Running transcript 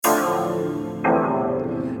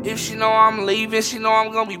If she know I'm leaving, she know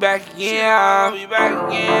I'm gonna be back again.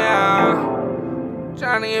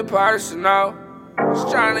 Tryna get personal. She's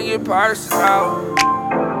tryna get personal.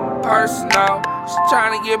 She's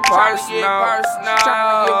tryna get personal.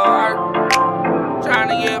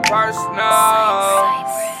 Tryna get personal.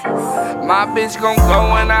 My bitch gon'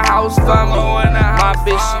 go in the house for me. My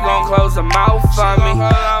bitch, she gon' close her mouth for me.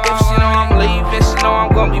 If she know I'm leaving, she know I'm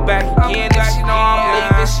gon' be back again. If she know I'm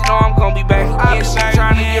leaving, she know I'm gon' be back again. She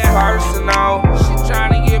tryna get personal.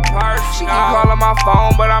 She keep calling my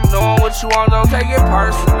phone, but I'm doing what you want. Don't take it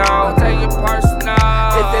personal. If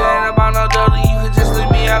it ain't about no dirty, you can just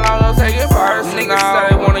leave me alone. Don't take it personal. Niggas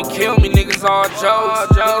say they wanna kill me, niggas all jokes.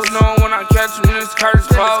 Niggas know when I catch them, this curse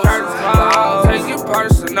close. I don't take it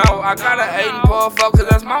personal. I got an 8 and pull fuck, cause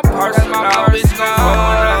that's my personal. My bitch gon' go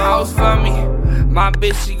in the house for me. My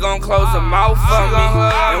bitch, she gon' close her mouth for me.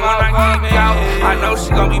 And when I kick out, I know she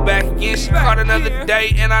gon' be back again. She caught another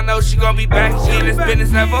date, and I know she gon' be back again. This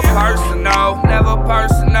business never personal. But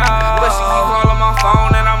she keep calling my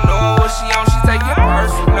phone, and I'm knowing what she on. She take it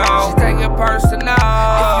personal. If you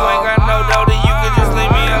ain't got no dough, then you can just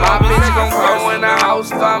leave me alone. My bitch gon' go in the house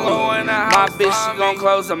for me. My bitch, she gon'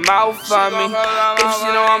 close her mouth for me. If she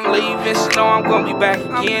know I'm leaving, she know I'm gon' be back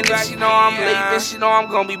again. If she know I'm leaving, she know I'm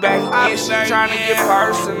gon' be back again. She tryna get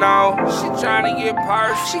personal. She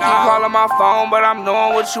keep calling my phone, but I'm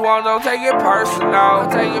knowing what you want. Don't take it personal.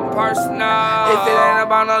 If it ain't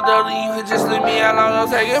about no dirty, you can just leave me alone. Don't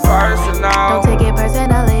take it personal. Don't take it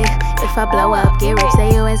personally. If I blow up, get rich, say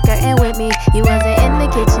you ain't skirting with me. You wasn't in the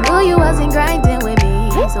kitchen, ooh, you wasn't grinding with me.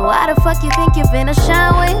 So why the fuck you think you finna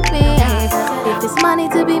shine with me? If it's money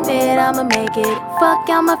to be made, I'ma make it. Fuck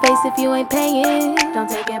out my face if you ain't paying. Don't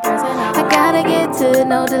take it personal. I gotta get to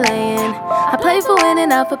no delaying. I play for winning,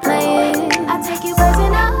 not for playing. I take you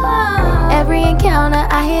personal. Every encounter,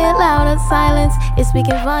 I hear louder silence. It's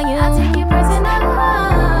speaking volume. I take you personal.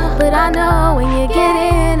 But I know when you get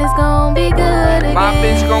in, it's gon' be good again. My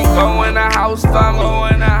bitch gon' go in the house for me.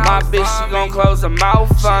 My bitch, she gon' close her mouth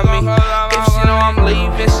for me. If she know I'm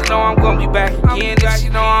leaving, she know I'm gon' be back again. If she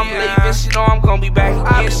know I'm leaving, she know I'm gon' be back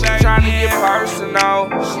again. She tryna get personal.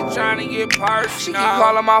 She keep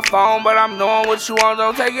calling my phone, but I'm knowing what you want.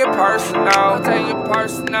 Don't take it personal. If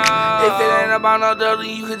it ain't about no dirty,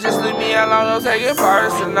 you can just leave me alone. Don't take it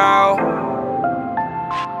personal.